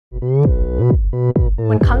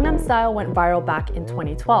When Gangnam Style went viral back in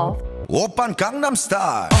 2012, Oppan Gangnam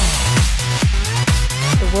Style!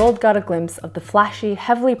 the world got a glimpse of the flashy,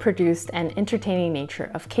 heavily produced, and entertaining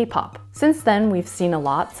nature of K-pop. Since then, we've seen a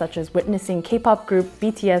lot, such as witnessing K-pop group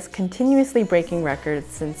BTS continuously breaking records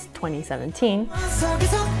since 2017,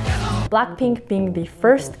 Blackpink being the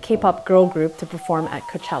first K-pop girl group to perform at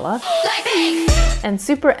Coachella, and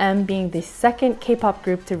Super M being the second K-pop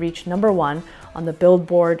group to reach #1 on the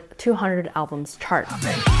Billboard 200 albums chart.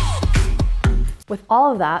 With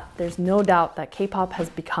all of that, there's no doubt that K-pop has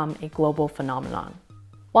become a global phenomenon.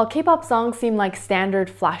 While K-pop songs seem like standard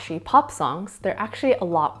flashy pop songs, they're actually a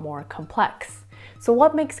lot more complex. So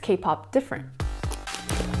what makes K-pop different?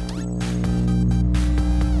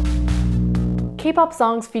 K-pop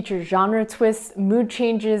songs feature genre twists, mood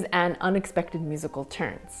changes, and unexpected musical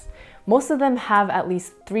turns. Most of them have at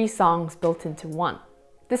least 3 songs built into one.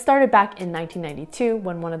 This started back in 1992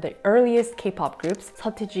 when one of the earliest K-pop groups,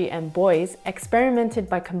 Seo and Boys, experimented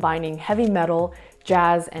by combining heavy metal,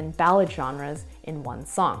 jazz, and ballad genres in one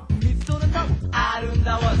song.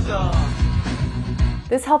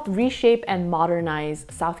 This helped reshape and modernize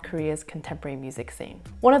South Korea's contemporary music scene.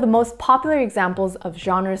 One of the most popular examples of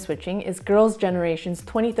genre switching is Girls' Generation's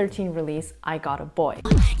 2013 release, I Got a Boy.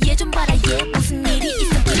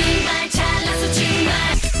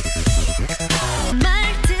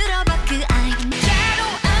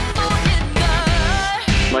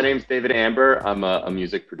 My name's David Amber. I'm a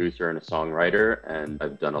music producer and a songwriter, and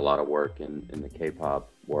I've done a lot of work in the K-pop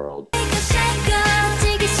world.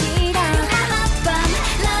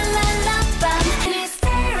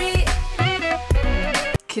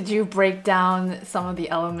 Could you break down some of the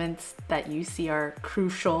elements that you see are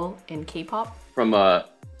crucial in K-pop? From a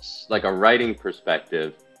writing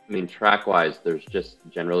perspective, I mean, track-wise, there's just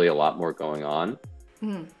generally a lot more going on.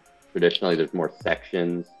 Traditionally, there's more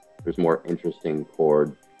sections. There's more interesting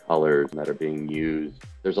chord colors that are being used.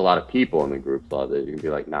 There's a lot of people in the group, so there can be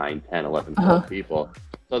like 9, 10, 11, 12 people.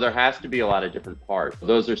 So there has to be a lot of different parts.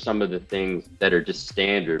 Those are some of the things that are just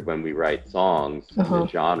standard when we write songs in the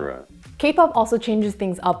genre. K-pop also changes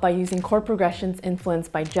things up by using chord progressions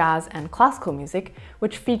influenced by jazz and classical music,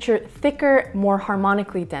 which feature thicker, more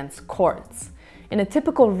harmonically dense chords. In a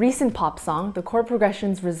typical recent pop song, the chord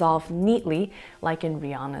progressions resolve neatly, like in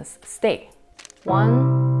Rihanna's Stay.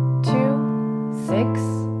 1, 2, 6,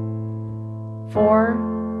 4,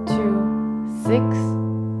 2, 6,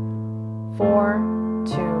 4,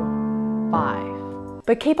 2, 5.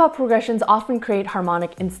 But K-pop progressions often create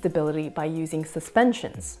harmonic instability by using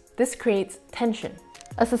suspensions. This creates tension.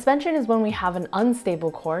 A suspension is when we have an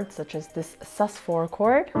unstable chord, such as this sus4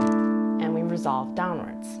 chord, and we resolve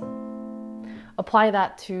downwards. Apply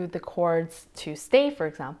that to the chords to Stay, for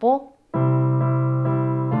example.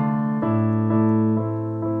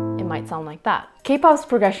 Might sound like that. K-pop's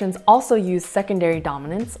progressions also use secondary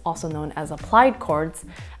dominants, also known as applied chords,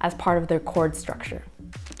 as part of their chord structure.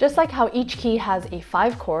 Just like how each key has a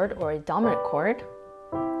 5 chord or a dominant chord,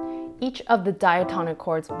 each of the diatonic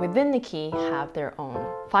chords within the key have their own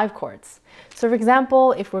 5 chords. So for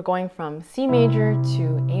example, if we're going from C major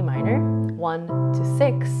to A minor, 1 to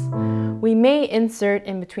 6, we may insert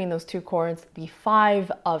in between those 2 chords the 5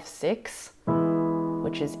 of 6,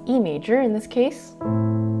 which is E major in this case,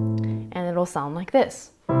 and it'll sound like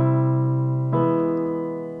this.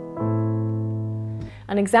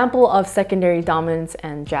 An example of secondary dominants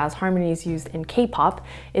and jazz harmonies used in K-pop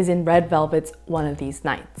is in Red Velvet's One of These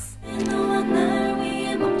Nights.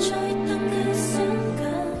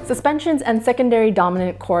 Suspensions and secondary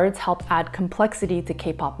dominant chords help add complexity to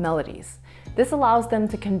K-pop melodies. This allows them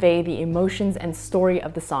to convey the emotions and story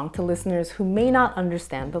of the song to listeners who may not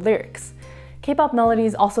understand the lyrics. K-pop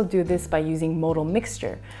melodies also do this by using modal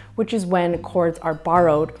mixture, which is when chords are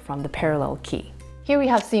borrowed from the parallel key. Here we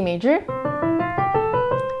have C major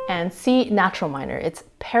and C natural minor. It's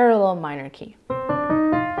parallel minor key.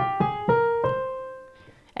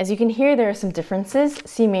 As you can hear, there are some differences.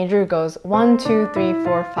 C major goes 1, 2, 3,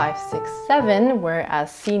 4, 5, 6, 7,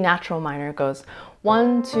 whereas C natural minor goes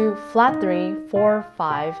 1, 2, flat 3, 4,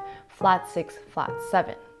 5, flat 6, flat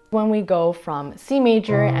 7. When we go from C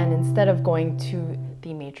major and instead of going to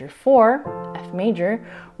the major 4, F major,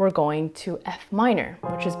 we're going to F minor,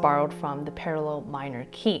 which is borrowed from the parallel minor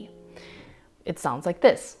key. It sounds like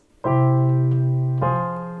this.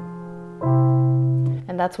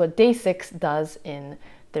 And that's what Day 6 does in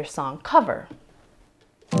their song Cover.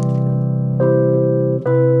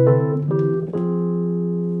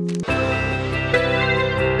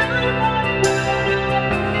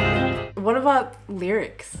 What about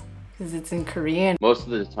lyrics? Because it's in Korean. Most of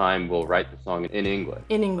the time, we'll write the song in English.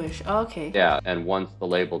 In English, oh, okay. Yeah, and once the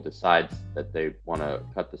label decides that they want to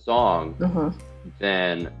cut the song,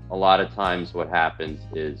 then a lot of times what happens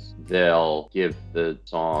is they'll give the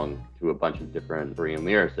song to a bunch of different Korean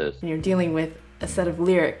lyricists. And you're dealing with a set of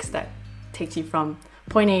lyrics that takes you from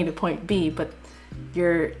point A to point B, but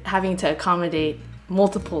you're having to accommodate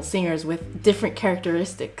multiple singers with different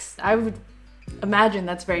characteristics. I would imagine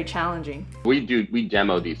that's very challenging. We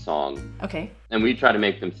demo these songs. Okay. And we try to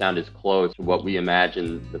make them sound as close to what we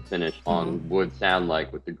imagine the finished song would sound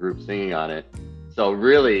like with the group singing on it. So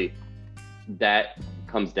really, that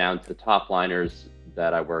comes down to the top liners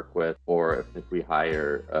that I work with, or if we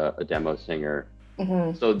hire a demo singer.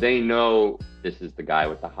 So they know this is the guy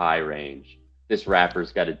with the high range. This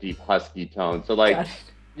rapper's got a deep husky tone. So like,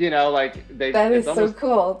 you know, like that is so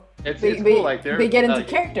cool. It's cool. Like they get into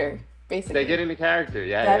character, basically. They get into character,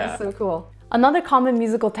 yeah. That is so cool. Another common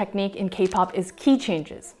musical technique in K-pop is key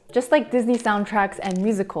changes. Just like Disney soundtracks and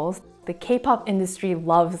musicals, the K-pop industry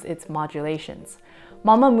loves its modulations.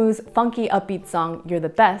 Mamamoo's funky upbeat song You're the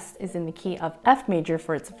Best is in the key of F major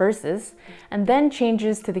for its verses, and then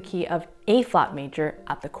changes to the key of A flat major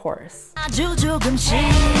at the chorus.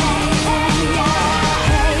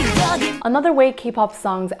 Another way K-pop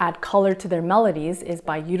songs add color to their melodies is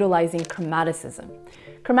by utilizing chromaticism.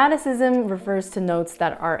 Chromaticism refers to notes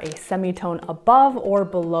that are a semitone above or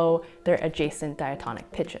below their adjacent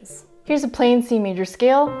diatonic pitches. Here's a plain C major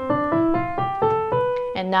scale.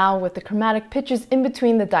 And now with the chromatic pitches in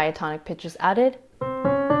between the diatonic pitches added.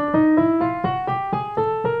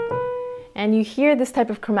 And you hear this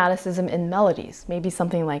type of chromaticism in melodies. Maybe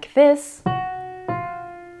something like this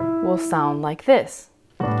will sound like this.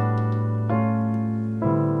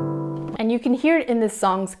 And you can hear it in this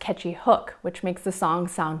song's catchy hook, which makes the song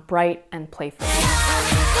sound bright and playful.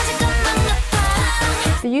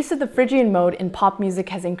 The use of the Phrygian mode in pop music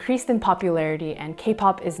has increased in popularity, and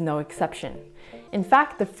K-pop is no exception. In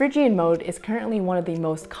fact, the Phrygian mode is currently one of the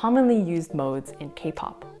most commonly used modes in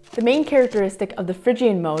K-pop. The main characteristic of the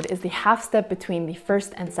Phrygian mode is the half step between the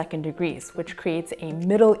first and second degrees, which creates a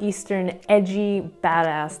Middle Eastern, edgy,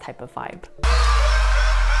 badass type of vibe.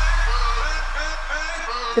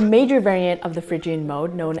 The major variant of the Phrygian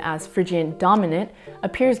mode, known as Phrygian dominant,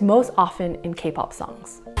 appears most often in K-pop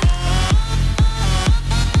songs.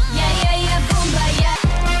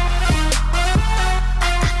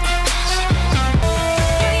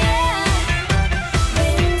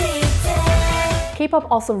 K-pop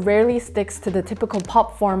also rarely sticks to the typical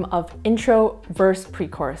pop form of intro, verse,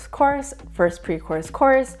 pre-chorus, chorus, verse, pre-chorus,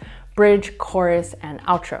 chorus, bridge, chorus, and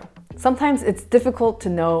outro. Sometimes it's difficult to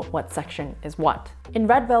know what section is what. In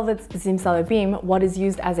Red Velvet's Zimsalabim, what is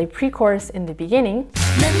used as a pre-chorus in the beginning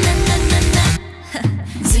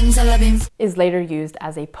is later used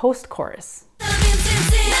as a post-chorus.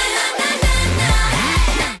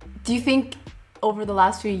 Do you think over the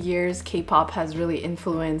last few years K-pop has really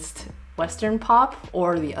influenced Western pop,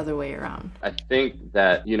 or the other way around? I think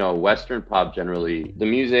that, you know, Western pop generally, the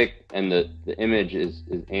music and the image is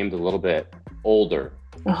aimed a little bit older.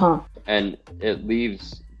 And it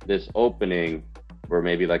leaves this opening where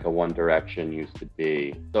maybe like a One Direction used to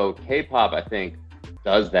be. So K-pop, I think,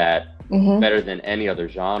 does that better than any other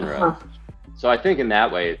genre. So I think in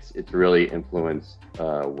that way, it's really influenced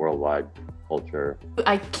worldwide culture.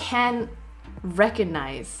 I can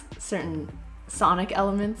recognize certain sonic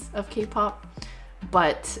elements of K-pop,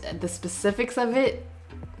 but the specifics of it,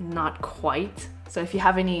 not quite. So if you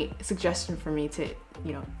have any suggestion for me to,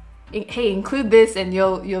 you know, hey, include this and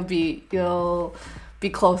you'll be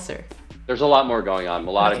closer. There's a lot more going on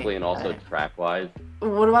melodically and also track-wise.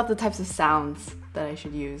 What about the types of sounds that I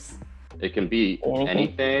should use? It can be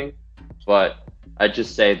anything, but I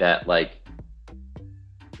just say that like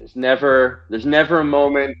there's never a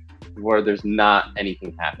moment where there's not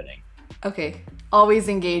anything happening. Okay, always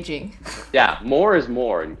engaging. Yeah, more is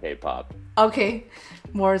more in K-pop. Okay,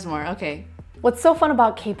 more is more, okay. What's so fun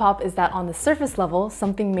about K-pop is that on the surface level,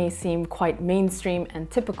 something may seem quite mainstream and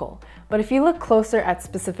typical. But if you look closer at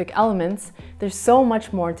specific elements, there's so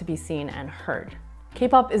much more to be seen and heard.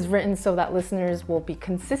 K-pop is written so that listeners will be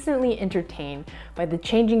consistently entertained by the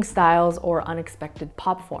changing styles or unexpected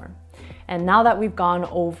pop form. And now that we've gone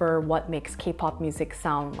over what makes K-pop music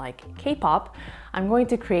sound like K-pop, I'm going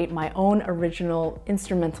to create my own original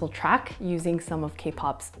instrumental track using some of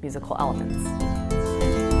K-pop's musical elements.